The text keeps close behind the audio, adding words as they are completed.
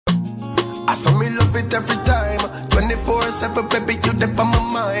I saw me love it every time. 24/7, baby, you dip on my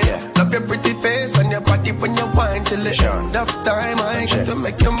mind. Love your pretty face and your body when you whine. Till the end of time, I ain't got to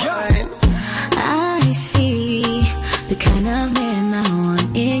make you mine. I see the kind of man I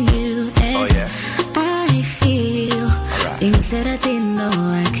want in you. And I feel things that I didn't know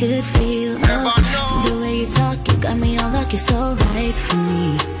I could feel. The way you talk, you got me all like you're so right for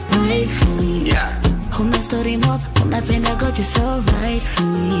me. Right for me. Una story mo, una pena go, you're so right for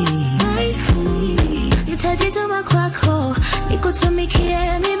me. Right for me. You touch it to my quack hole. Niko to me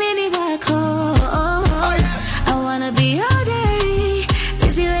kia, me mini back hole. I wanna be all day.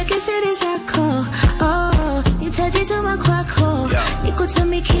 Busy working cities I call. Oh, you touch it to my quack hole. Niko to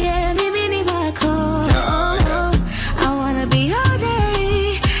me kia, me mini back hole. I wanna be all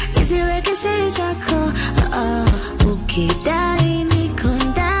day. Busy working cities I call. Okay, die, Niko,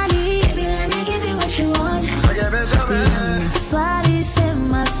 die. Baby, let me give you what you want. Swali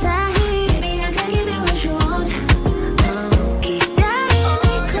sema sahi. Baby, I can give you what you want. Okay, die,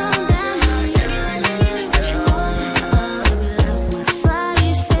 Niko, die. Baby, let me give you what you want. Swali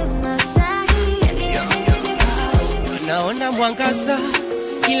sema sahi. Baby, I can give you what you want. Naona mwangaza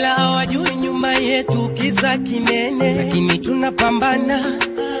ila hawajui nyuma yetu kiza kinene, lakini tunapambana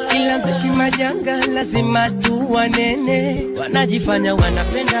ila mziki majanga lazima tuwanene. Wanajifanya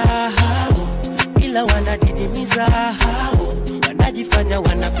wanapenda hao ila wanadidimiza hao. Wanajifanya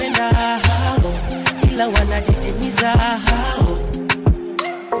wanapenda hao ila wanadidimiza hao.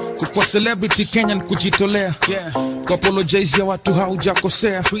 Kwa celebrity Kenyan kujitolea, kwa apologize ya watu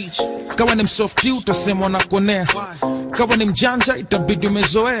haujakosea. Kawa ni msofty utasemwa na konea, kawa ni mjanja itabidi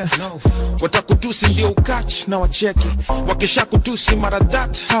umezoea. Watakutusi ndio ukach na wacheke, wakisha kutusi mara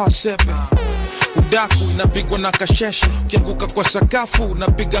that hawasepe. Udaku inapigwa na kasheshe, kianguka kwa sakafu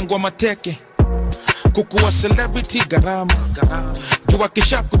unapiga ngwa teke. Kukuwa celebrity gharama, jua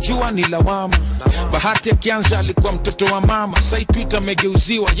kisha kujua ni lawama. Bahati ya kianza alikuwa mtoto wa mama, sai Twitter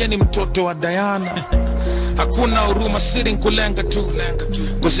megeuziwa yeni mtoto wa Diana. Hakuna huruma siri nkulenga tu,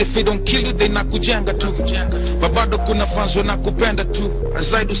 cause if they don't kill you they nakujenga tu. Babado kuna fans wanakupenda tu,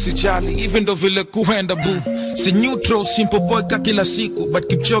 azaidi usijali even though vile kuenda boo. Si neutral simple boy ka kila siku, but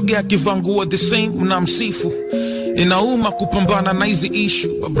Kipchoge akivangua the same mnamsifu. Inauma kupambana na hizi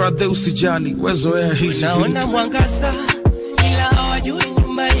issue, but brother usijali wezoea hizi vitu. Naona mwangaza ila hawajui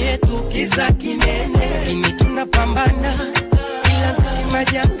nyuma yetu kiza kinene, lakini tunapambana ila mziki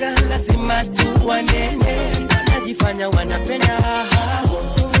majanga lazima tuwanene. Wanajifanya wanapenda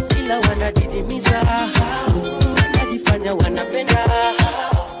hao ila wanadidimiza hao. Wanajifanya wanapenda hao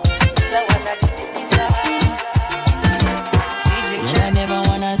ila wanadidimiza hao. I never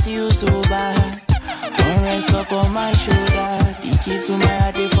wanna see you so bad. Don't rest up on my shoulder. The key to my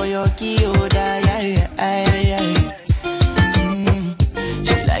heart for your key holder.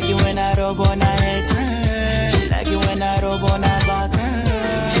 She like it when I rub on her head. She like it when I rub on her back.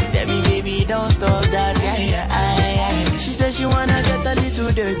 She tell me, baby, don't stop that. She said she wanna get a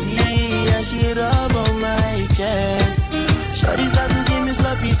little dirty. Yeah, she rub on my chest. Shorty start to give me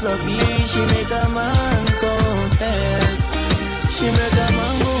sloppy. She make a man confess. She make a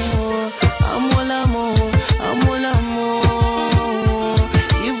man go. I'm all amour.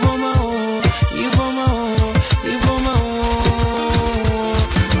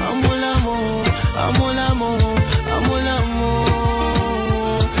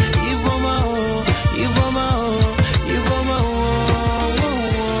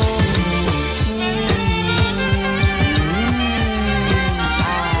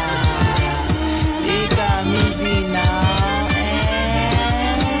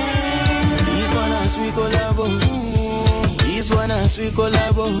 Sweet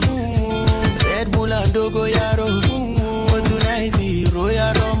collabo, Red Bull and Dogo Yaro. For tonight,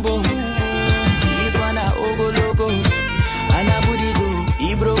 Royal Rumble. This one a Ogo Logo, and a Booty go,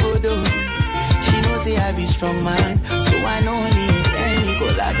 Ibro Godo. She know say I be strong man, so I know need any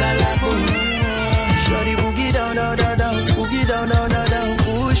Colacalago. Shorty boogie down, boogie down.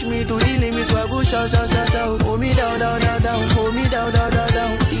 Push me to the limits, wago shout. Hold me down, hold me down.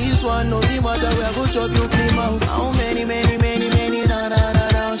 This one no be matter, we go chop you clean out. How many, na.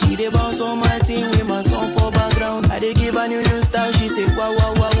 She dey bounce on my team with my song for background. I dey give her new style, she say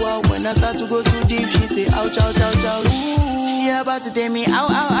wow. When I start to go too deep, she say ouch. Ooh, she about to tell me ow.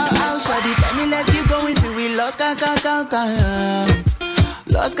 Shawty tell me let's keep going till we lost count.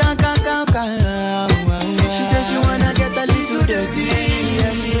 Lost count. She said she wanna get a little dirty.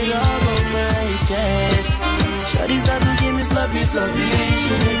 Yeah, she rub on my chest. Shawty start to give me sloppy.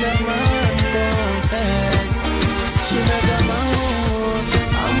 She make a man confess. She make a man.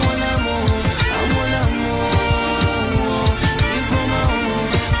 I'm all amour. Give her my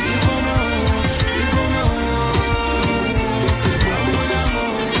own.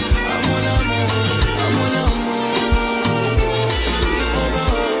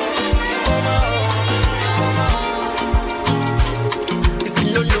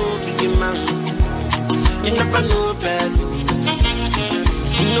 no big man. You never know person.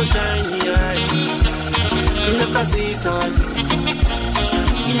 You no shiny eyes. You never see something.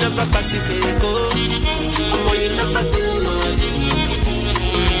 You never party fake, oh. You never do nothing.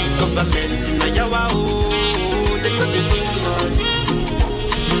 Government in your oh, they got the do nothing.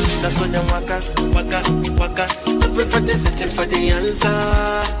 That's when you waka. Everybody searching for the answer.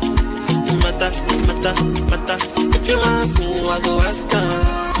 Matter. If you ask me, I go ask her.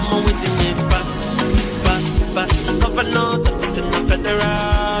 I'm waiting me back. Governor, that is in the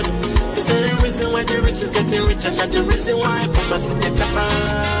federal. The same reason why the rich is getting richer, and that's the reason why Papa see the chopper.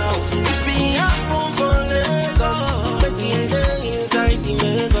 If we are born for Lagos, make it there inside the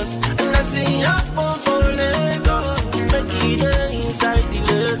Lagos. And I see are born for Lagos, make it there inside the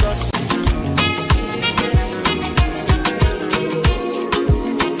Lagos.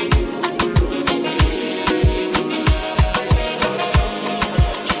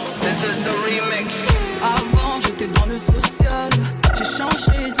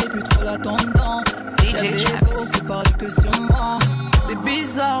 La tendance, y'a des gos qui parlent que sur moi. C'est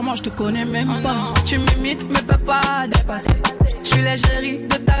bizarre, moi je te connais même pas. Tu m'imites mais peux pas dépasser. Je suis l'égérie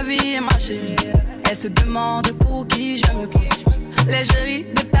de ta vie et ma chérie. Elle se demande pour qui je me prie. L'égérie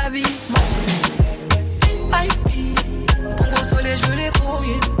de ta vie, ma chérie. IP, pour gros soleil je veux les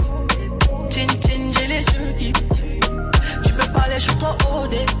courriers. Chin chin, j'ai les yeux qui brillent. Tu peux parler, je suis trop haut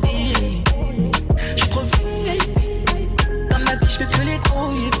débit. Je suis trop VIP. Dans ma vie je fais que les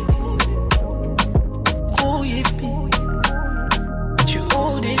courriers. Tu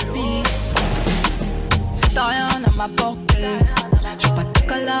haut débit. Si t'as rien à m'apporter, je suis pas ta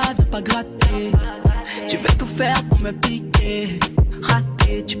calade, viens pas gratter. Tu veux tout faire pour me piquer.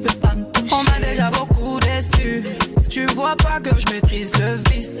 Raté, tu peux pas me toucher. On m'a déjà beaucoup déçu. Tu vois pas que je maîtrise le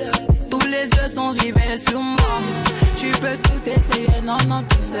vice. Tous les yeux sont rivés sur moi. Tu peux tout essayer, non,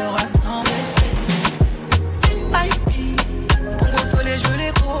 tout sera sans effet. IP, pour gros soleil, je veux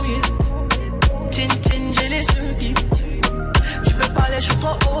les courriers. Chin chin, j'ai les yeux qui brillent. Tu peux parler, je suis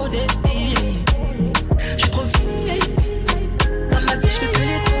trop haut débit. Je suis trop VIP. Dans ma vie, je fais que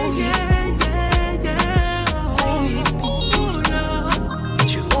les courriers. Je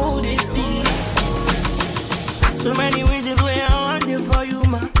suis haut débit. So many reasons why I want you for you,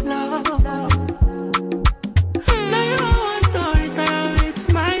 my love. Now you want to retire with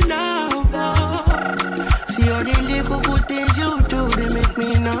my love. See all the little good things you do, they make me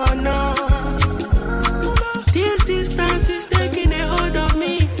no. This distance is taking a hold of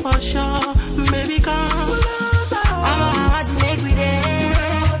me for sure. Baby, come. I want to make me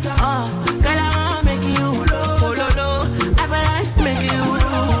there. Girl, I want to make you. Oh, no. I feel like make you.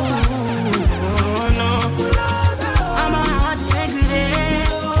 Oh, no. I want to make me there.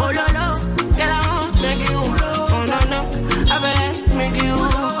 Oh, no. Girl, I want to make you. Oh, no. I feel like make you.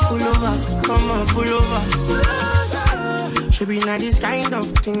 Pull over. Come on, pull over. Should be not this kind of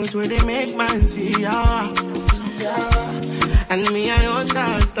things where they make man see ya. And me, I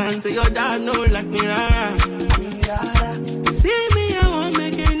understand. Say your dad know like me, rara. See me, I won't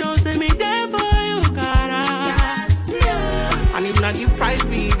make you know. Say me there for you, cara. And if not the price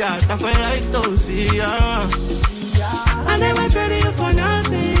be that, I feel like to see ya. I never traded you for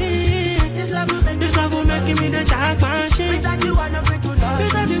nothing. This love will make me the jack machine. Without you, I'm not free to love.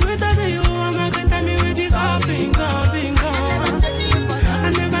 Without you, I'm not gonna tell me with this all bingo. I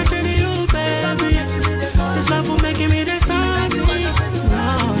never traded you, baby. This love will make me the star.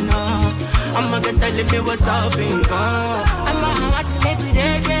 No. I'ma get tell me what's up in God. I'ma watch it make me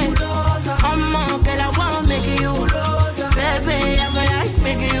dead. I'ma get I wanna make you. Baby, I feel like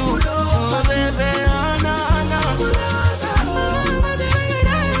making you. So baby, oh no.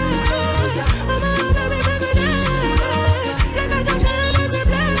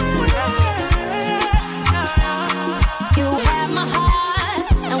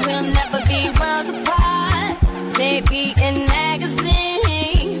 Maybe in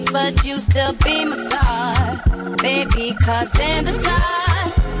magazines, but you still be my star, baby, 'cause in the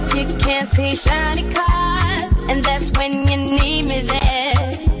dark, you can't see shiny cars, and that's when you need me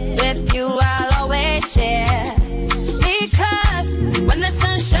there. With you, I'll always share, because when the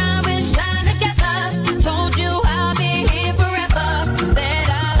sun shines, we shine together. Told you I'll be here forever, said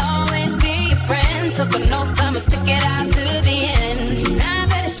I'll always be your friend. Took an oath, I'ma stick it out to the end. Now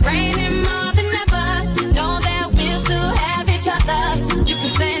that it's raining more than ever, know that we'll still have each other. You can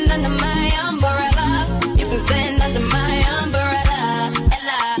stand under my umbrella. You can stand under my umbrella.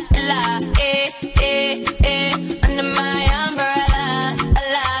 Ella, ella, under my umbrella.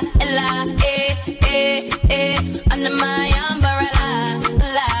 Ella, ella, under my umbrella.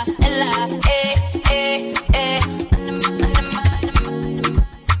 Ella, ella, under my.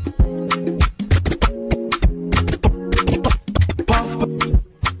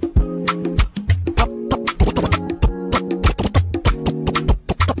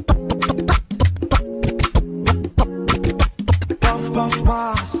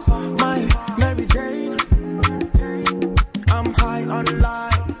 pass, my Mary Jane. I'm high on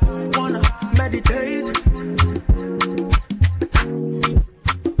life, wanna meditate.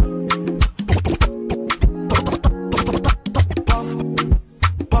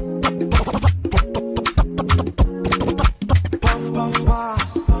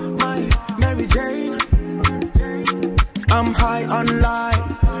 I'm high on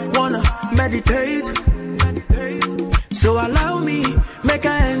life, wanna meditate. So allow me, make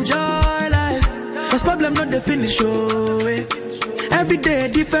I enjoy life. Cause problem not the finish, oh eh. Every day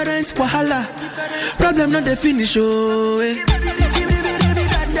different wahala. Problem not the finish, oh eh.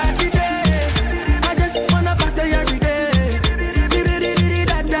 I just wanna party every day.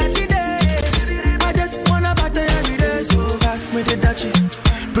 I just wanna party every day. So pass me the dachi.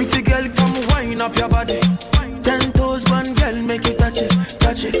 Pretty girl, come wind up your body. 10 toes, one girl, make you touch it,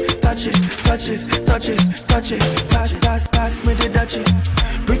 touch it, touch it, touch it, touch it, touch it. Pass, pass, pass me the touchy.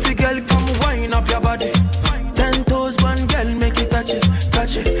 Pretty girl, come wind up your body. 10 toes, one girl, make you touch it,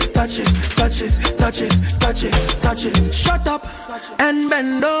 touch it, touch it, touch it, touch it, touch it, touch it. Shut up and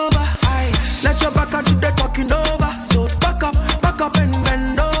bend over. Aye. Let your back do the talking over. So back up and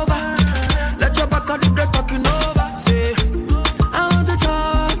bend over. Let your back do the talking over. Say, I want to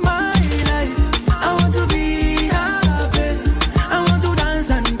chop my life. I want to be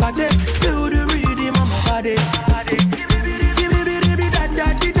feel the rhythm of my body.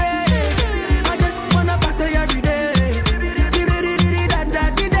 I just wanna party every day.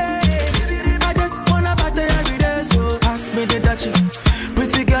 I just wanna party every day. So pass me the dachi.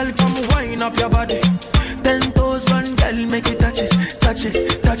 Pretty girl, come wind up your body. 10 toes, one girl, make it touch it, touch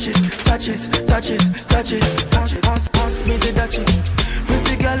it, touch it, touch it, touch it, touch it. Pass, pass, pass me the dachi.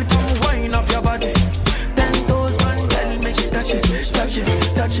 Pretty girl, come wind up your body. 10 toes, one girl, make it touch it, touch it,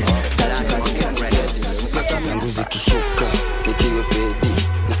 touch it. Nguzi kishuka, nikiwe pedi,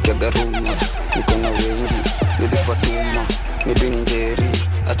 nasikiaga rumors, niko na wengi, maybe Fatuma, maybe Njeri,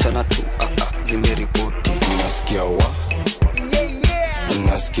 achana tu, zimeripoti. Nasikia wa,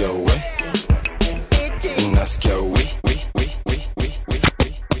 nasikia we, nasikia we.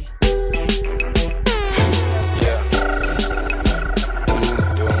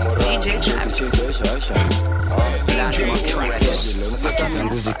 DJ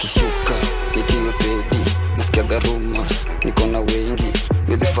Nguzi kishuka, nikiwe pedi, nasikiaga rumors, niko na wengi,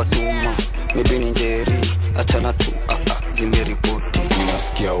 maybe Fatuma, maybe Njeri, achana tu, zimeripoti.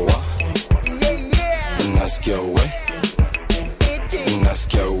 Nasikia wa, nasikia we,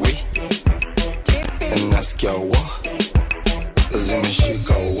 nasikia we, nasikia wa,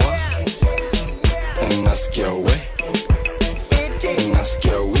 zimeshika wa, nasikia we,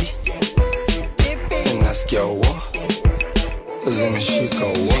 nasikia we, nasikia wa, zimeshika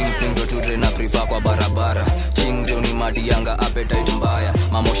wa. Pingo tudre na prifa kwa barabara. Chingri unimadi yanga appetite mbaya.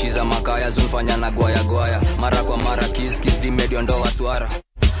 Mamoshi za makaya zunfanya na gwaya. Mara kwa mara kiss di medio ndo waswara.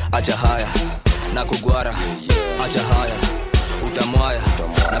 Acha haya na kugwara. Acha haya utamwaya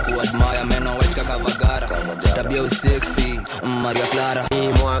na kuadmire meno white kaka vagara. Tabia usexy Maria Clara. Hii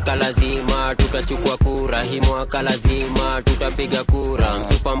mwaka lazima tutachukua kura. Hii mwaka lazima tutapiga kura.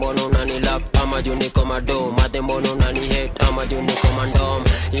 Msupa mbono unanilap ama juu niko madom. Mate mbono unanihate ama juu niko mandom.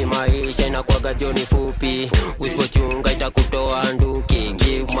 Hii maisha inakuwaga joni fupi. Usipochunga itakutoa nduki.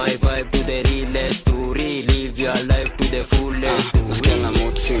 Give my vibe to the realest. To relive your life to the fullest. Usikia na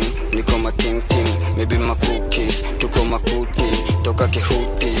mutsi, niko mating-ting. Maybe makukis, tuko makuti. Toka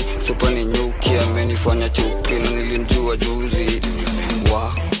kihuti, supa ni nyuki. Amenifanya chupi na nilimjua juzi.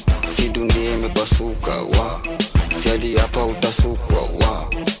 Wa, si dunia imepasuka. Wa, si hadi hapa utasukwa. Wa,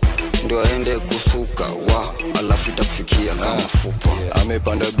 ndio aende kusuka. Wa, alafu itakufikia kama fupa.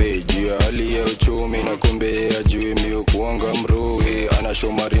 Amepanda beji ya hali ya uchumi na kumbe ya juu miu kuonga mruhi.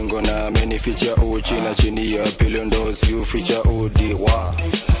 Anasho maringo na amenificha uchi na chini ya pili ndo si uficha udi. Wa,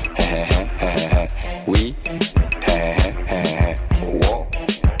 we, wo,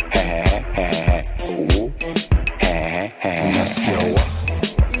 wu, nasikia wa,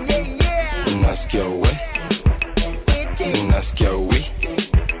 nasikia we, nasikia we,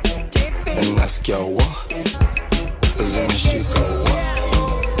 nasikia wa, zimeshika wa,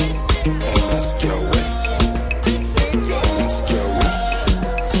 nasikia we, nasikia we,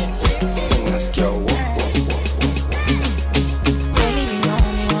 nasikia wa.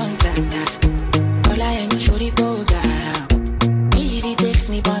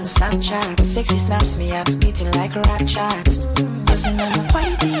 Snapchat, sexy snaps me out, beating like a rap chat. Buzzing on my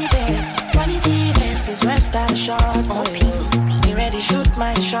quality vest is where style shot for you. You ready, shoot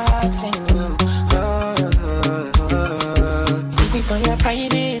my shots and you. Oh.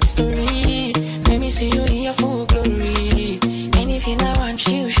 want,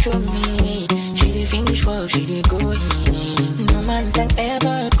 she'll show me. She did finish work, she did go in. No man can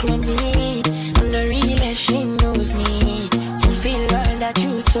ever clone me. I'm the realest, she knows me. Fulfill all that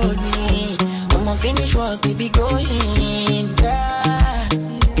you told me. I'ma finish work, baby, go in.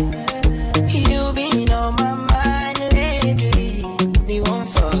 You been on my mind lately. We won't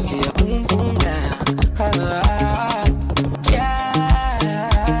forget, boom, boom, down.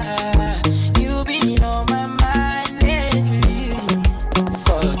 You been on my mind lately.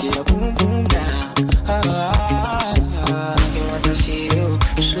 Forget, boom, boom, down. You want to see you,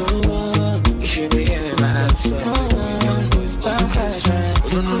 so you should be hearing my heart. Come fast, right?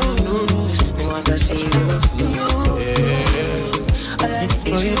 We want to see you. Let's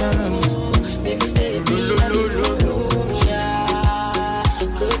go down. Baby, stay with me. Yeah,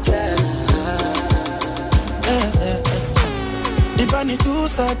 good girl. The bunny too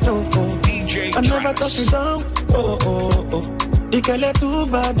sad, oh, oh. I never touch you down, oh, oh, oh. The girl is too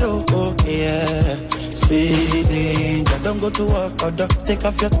bad, oh, oh, yeah. See danger, don't go to work, or take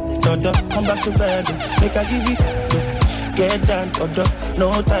off your order. Come back to bed, make I give you. Get down, order,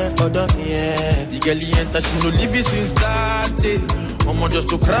 no time, order, yeah. The girl enter, she no leave it since that day. Mama just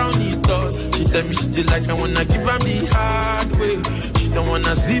to crown it up. She tell me she did like I wanna give her the hard way. She don't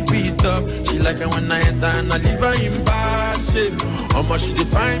wanna zip it up. She like I wanna enter and I leave her in bad shape. Mama she did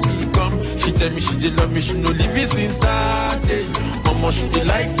find me come. She tell me she did love me, she no leave it since that day. Mama she did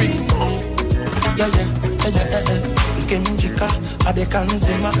like ping pong. Yeah. Nkemjika,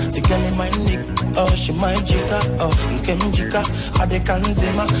 adekanzima, the girl in my neck, oh she my jika, oh Nkemjika,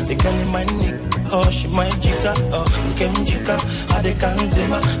 adekanzima, the girl in my neck, oh she my jika, oh Nkemjika,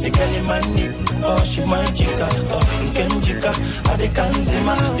 adekanzima, the girl in my neck, oh she my jika, oh Nkemjika,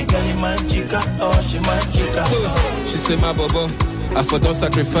 adekanzima, the girl in my jika, oh she my jika. She say my bobo, I for don't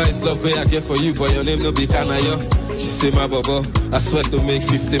sacrifice love way I get for you, but your name no be Kanayo. She say my bobo, I swear to make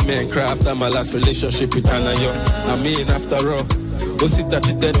 50 men cry after my last relationship with Anayo. I mean after all, Osita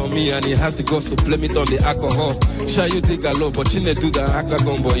cheated on me and he has the guts to blame it on the alcohol. Sure you dig a lot, but she didn't do that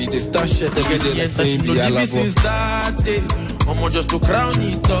akagon boy. They start shit together like saying me alabo. Since that day, Mama just to crown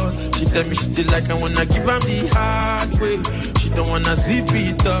it up. She tell me she did like I wanna give her the hard way. She don't wanna zip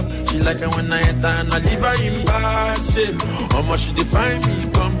it up. She like I wanna enter and I leave her in bad shape. Mama she did find me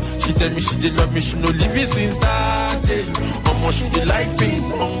come. She tell me she did love me, she no leave it since that day. Mama she did like ping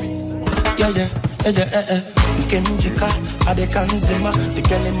pong. Yeah. Nkemjika, adekanzima, the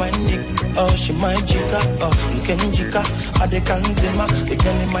girl in my neck, oh she my jika, oh Nkemjika, adekanzima, the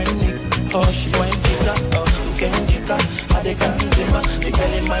girl in my neck, oh she my jika, oh Nkemjika, adekanzima, the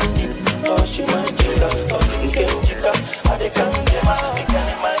girl in my neck, oh she my jika, oh Nkemjika, adekanzima, the girl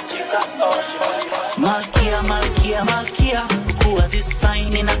in my jika, oh she my jika. Malkia, kuwa this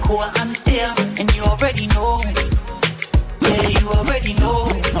fine and kuwa unfair, and you already know. Yeah, you already know.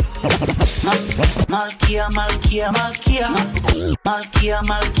 Malkia.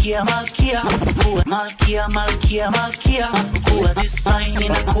 Kuwa this fine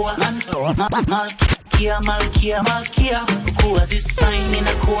in a kuwa unfair. Malkia. Kuwa this fine in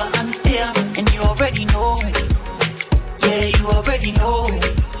a kuwa unfair, and you already know. Yeah, you already know.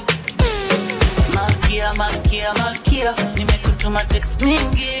 Malkia. Nimekutuma text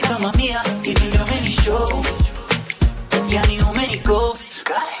mingi kama mia, hivi ndio umenishow. Yani umeni ghost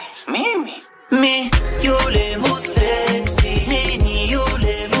mimi mi yule mu sexy ni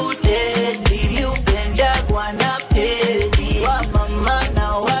yule mu deadly upenda kwa na pedi wa mama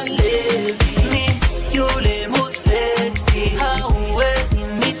na wale mi yule mu sexy hauwezi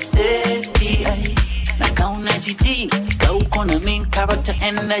ni seti na kauna jiti kauko na main character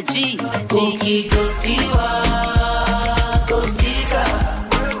energy Niki ghostiwa ghostika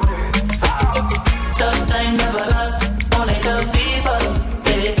tough time never last only the people,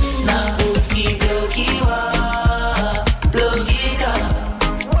 eh, na ukiwa, blogika.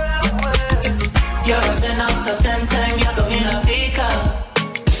 You're a 10 out of 10 time, yako inafika,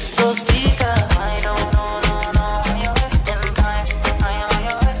 ghostika. I don't know, when you're wasting time. I know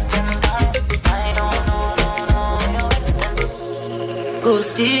you're wasting time. I don't know, when you're wasting time.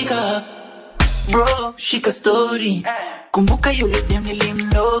 Ghostika, bro, shika story. Kumbuka yule dem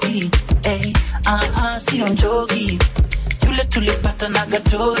nilimnogi, sio njogi. Yule tulipata na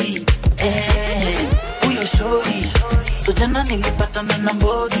gatori, huyo shori. So jana nilipata na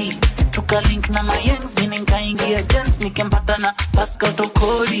mbogi, tuka link na mayengs, mimi nikaingia dance, nikempata na Pascal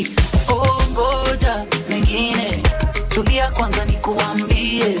Tokodi. Oh ngoja mengine, tulia kwanza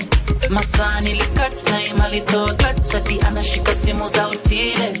nikuambie. Masaa nilikatch time, alitoa clutch, ati anashika simu za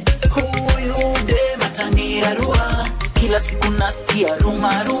utile. Huyu dem atanirarua, kila siku nasikia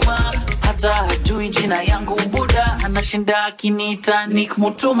ruma. hata hajui jina yangu Buda, anashinda akinita Nick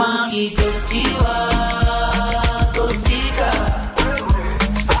Mutuma. Ukighostiwa, ghostika.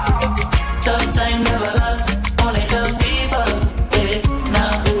 Tough time never last, only love people.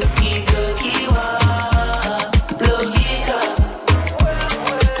 Na ukigeukiwa, blokika.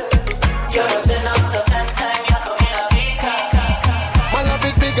 You're a 10 out of 10 time yako inafika. My love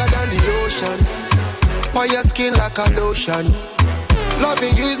is bigger than the ocean, on your skin like a lotion.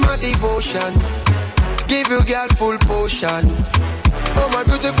 Loving you is my devotion, give you girl full potion. Oh my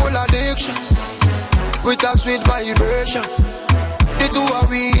beautiful addiction, with a sweet vibration. The two of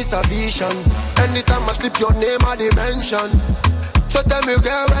we is a vision. Anytime I slip your name I dimension. So tell me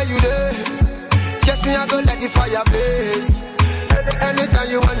girl where you there? Just me I go let the fire blaze.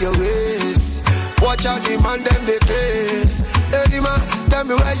 Anytime you want your ways, watch out the man them they craze. Hey man, tell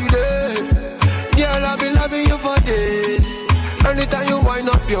me where you there? Girl I've been loving you for days. Anytime you wind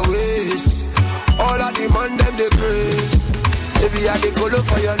up your waist, all of the man them they craze. Baby I dey colo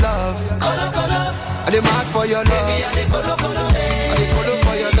for your love, colo colo. I dey mad for your love, baby I dey colo colo. I dey colo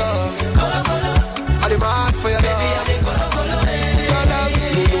for your love, colo colo. I dey mad for your love, baby I dey colo colo. Your love,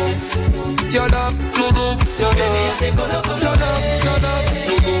 your love, your love, your love, baby I dey colo colo. Your love, your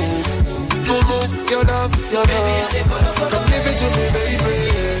love, your love, your love, baby I dey colo colo. Come give it to me, baby.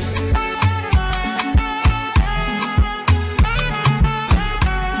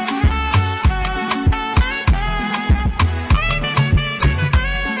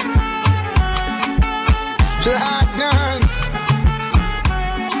 Platinums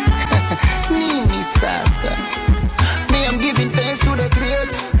Nini sasa. Me I'm giving thanks to the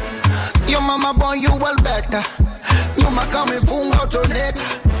creator. Your mama born you well better. Nyuma kama funga utoneta.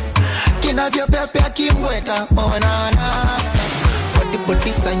 Kinavyo pepe akimweta. Oh na na.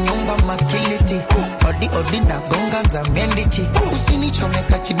 Body sa nyonga makiliti. Odi na gonga za mendichi.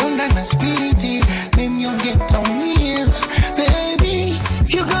 Usinichomeka kidonda na spiriti. Mimi ongeta umia. Baby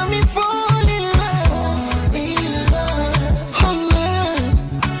you got me falling in love.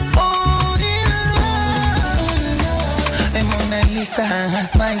 Lisa,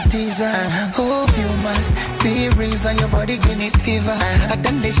 my teaser, hope you might be reason your body give me fever. I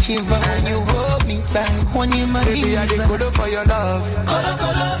done the shiver when you hold me tight. When you my baby, I dey colo for your love, colo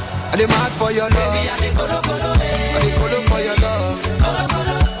colo. I dey mad for your love, baby, I dey colo colo. I dey colo for your love, colo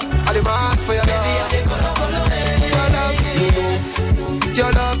colo. I dey mad for your love, baby, I dey colo colo. Your love,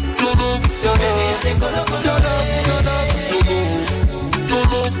 your love, your love, baby, I dey colo colo. Your love, your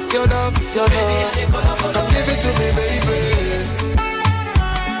love, your love, your love, baby, I dey colo colo. Come give it to me, baby.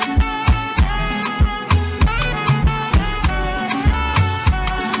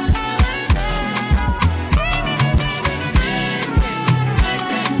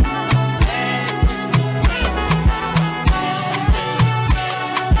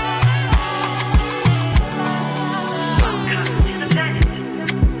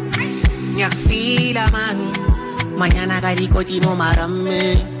 Mañana garikochi no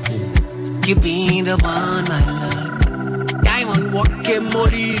marame. You been the one, my love. Diamond walking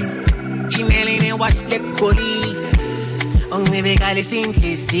molly. Chinelli ne wash the coli. Only begale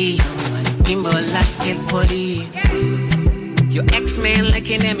simply see. Bimbo like it poli. Your ex-man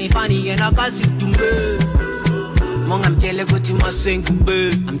looking at me funny and I can't see to me. Mong I'm telling you to my sing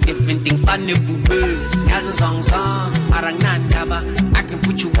boo. I'm different thing funny boo boo. As a song parang nandaba. I can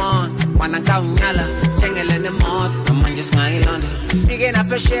put you on. Wanna go nyala, tangle in the mouth, I'm on just my London. Speaking up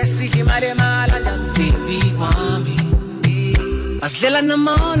a share, see him at the London. Baby, want me. Mas lila na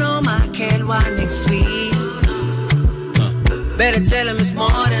mono, my kid, wanting sweet. Better tell him it's more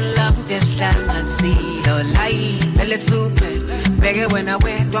than love, this land and see. Don't lie, belly super. Beg it when I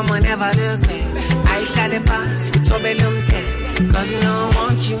wait, don't never look back. I shall pass, it's all belum tech. Cause you know I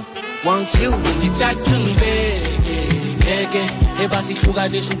want you. When you talk to me, baby. Ebasi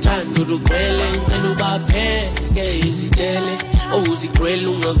hlukanisa uthando lugcwele ngicela ubapheke izitele owuziqwele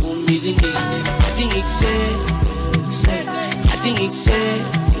ungavumi izingene athi ngikuse athi ngikuse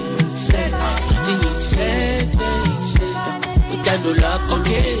athi ngikuse uthando lakho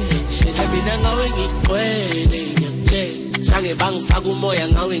ngeke mina ngawe ngigcwele ngiyakutshela sange bangifaka umoya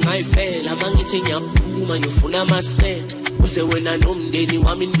ngawe ngayifela mangithi ngiyaphuma ngifuna amasela uze wena nomndeni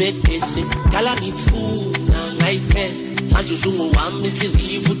wami nibedesi dala ngifuna ngayifela manje usungowami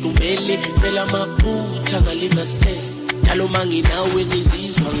inhliziyo ifudumele phela amaphutha ngalingasese njalo manginawe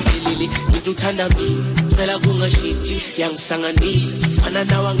ngizizwa ngiphelele ngithi uthanda mina phela kungashintshi yangisanganisa fana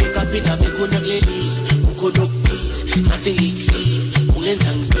nawe angekaphinda bekhona kulelizwe ukhona okuthisa ngathi ngikuhlile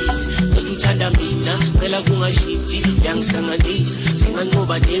ungenza ngibizi ngithi uthanda mina phela kungashintshi yangisanganisa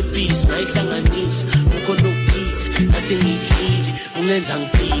singanqoba nebhizi ngayihlanganisa ukhona okuthisa easy, nothing is easy. Ungenza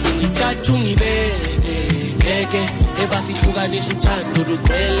ngiphi ngithatha ungibeke ngeke ebasihlukanisa uthando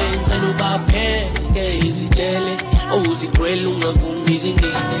luqhele ngicela ubapheke izitele uzigcwele ungavumi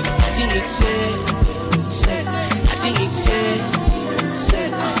izingene athi ngikuse athi ngikuse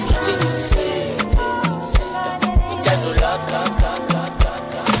athi ngikuse uthando laka.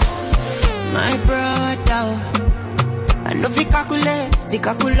 My brother, I know if you calculate, the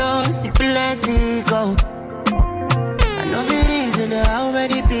calculus, if you let it go. I know if it reason how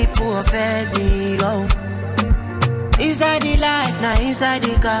many people offend me, go. Inside the life, now inside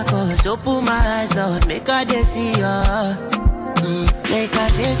the carcass, open my eyes, Lord, make I see ya. Make I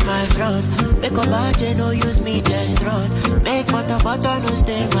face my front, make a bad no use me just run. Make butter no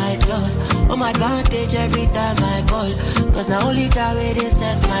stain my clothes. On my advantage every time I ball, cause now only that way they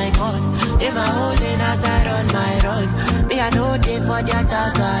set my cause. In my holding as I run my run, me I know they for the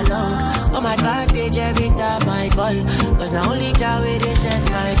attack along. On my advantage every time I ball, cause now only that way they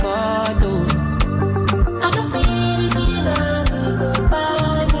set my cause. I can feel it in the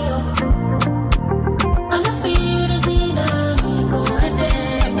goodbye me. I can feel it in the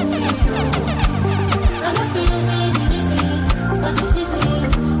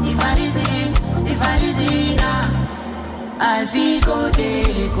I feel good,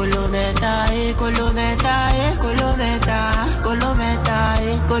 Colometa, Colometa, Colometa, Colometa,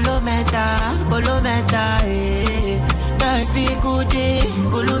 Colometa, Colometa, I feel good,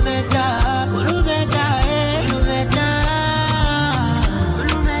 Colometa, Colometa, Colometa,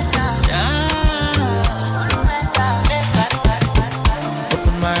 Colometa,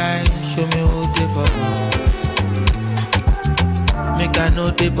 open my eyes, show me who they for. Make I know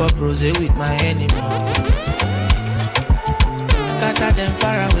they pop rose with my enemy. Scatter them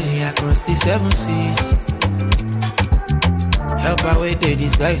far away across the 7 seas. Help away they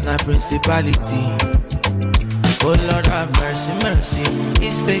disguise na principality. Oh Lord have mercy, mercy.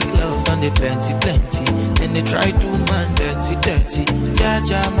 It's fake love done the plenty. Then they try to man dirty.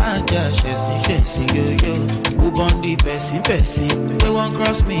 Jaja man shesi yo. Who born the person? They won't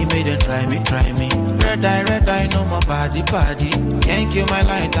cross me, may they try me. Red eye, no more body. Can't kill my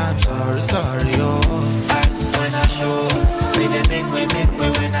light, I'm sorry, oh. When I show, when they make way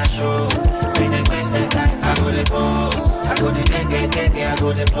when I show. When they say I go the pose, I go the dengue, I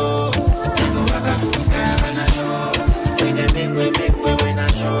go the blow. Then go back and when I show. When they make way when I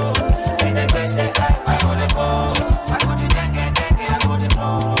show. When they say I go the pose, I go the dengue, I go the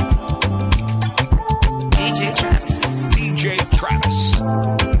blow. DJ Travis.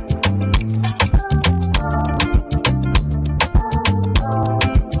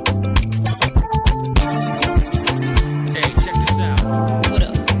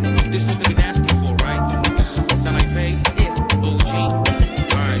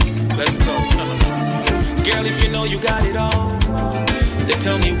 You got it all. Then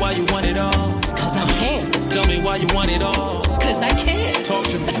tell me why you want it all. Cause I can. Tell me why you want it all. Cause I can. Talk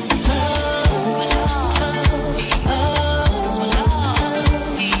to me.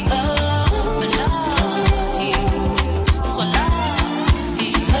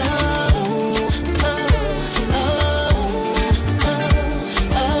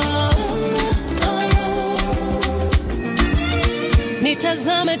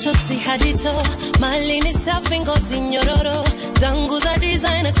 Nitazame tosi hadito mali ni safi ngozi nyororo zangu za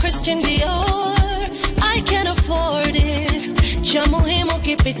designer Christian Dior I can't afford it cha muhimu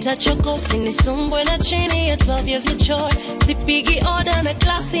kipita choko sinisumbwe na chini ya 12 years mature sipigi order na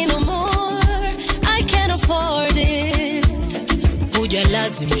classy no more I can't afford it Uja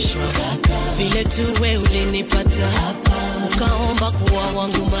lazimishwa vile tuwe ulinipata ukaomba kuwa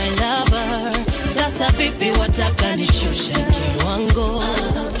wangu my lover sasa vipi wataka nishusha kiwango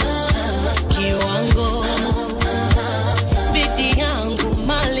bidii yangu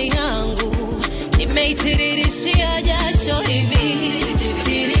mali yangu nimeitiririshia jasho hivi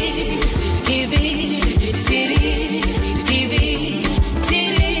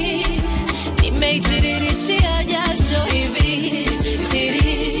nimeitiririshia jasho hivi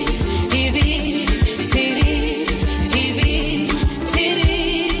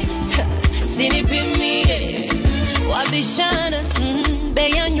sinipimie wabishana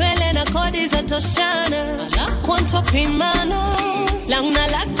bei ya nywele na kodi za toshana kwanto pimana launa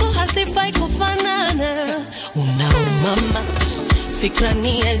lako hasifai kufanana unaumama fikra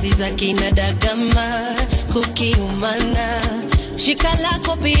ni ezi za kina dagama kukiumana shika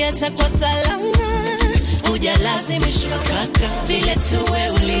lako pia takwa salama hujalazimishwa kaka vile tuwe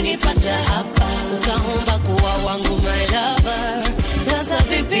ulinipata hapa ukaomba kuwa wangu my lover sasa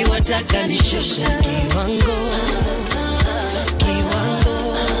vipi wataka nishusha kiwango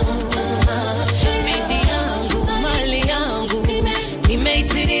bidii yangu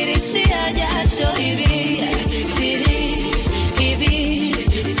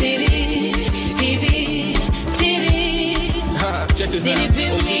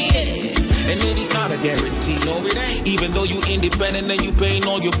And it is not a guarantee, no it ain't. Even though you independent and you paying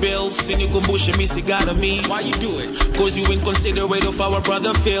all your bills, sinikumbushe misigara me. Why you do it? Cause you inconsiderate of our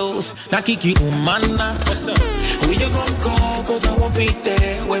brother feels. Nakiki umana. What's up? Who you gon' call? Cause I won't be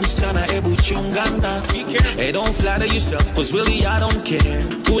there. When msichana ebu chungana. Be careful. Hey, don't flatter yourself, cause really I don't care.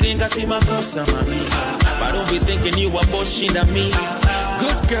 Couldn't see my kosa, mami. But don't be thinking you a bullshit at me.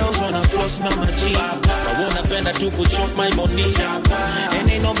 Good girls wanna floss na my G. I wanna bend that to chop my money. And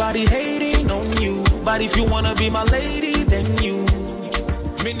ain't nobody hating on you. But if you wanna be my lady, then you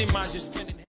minimize your spending.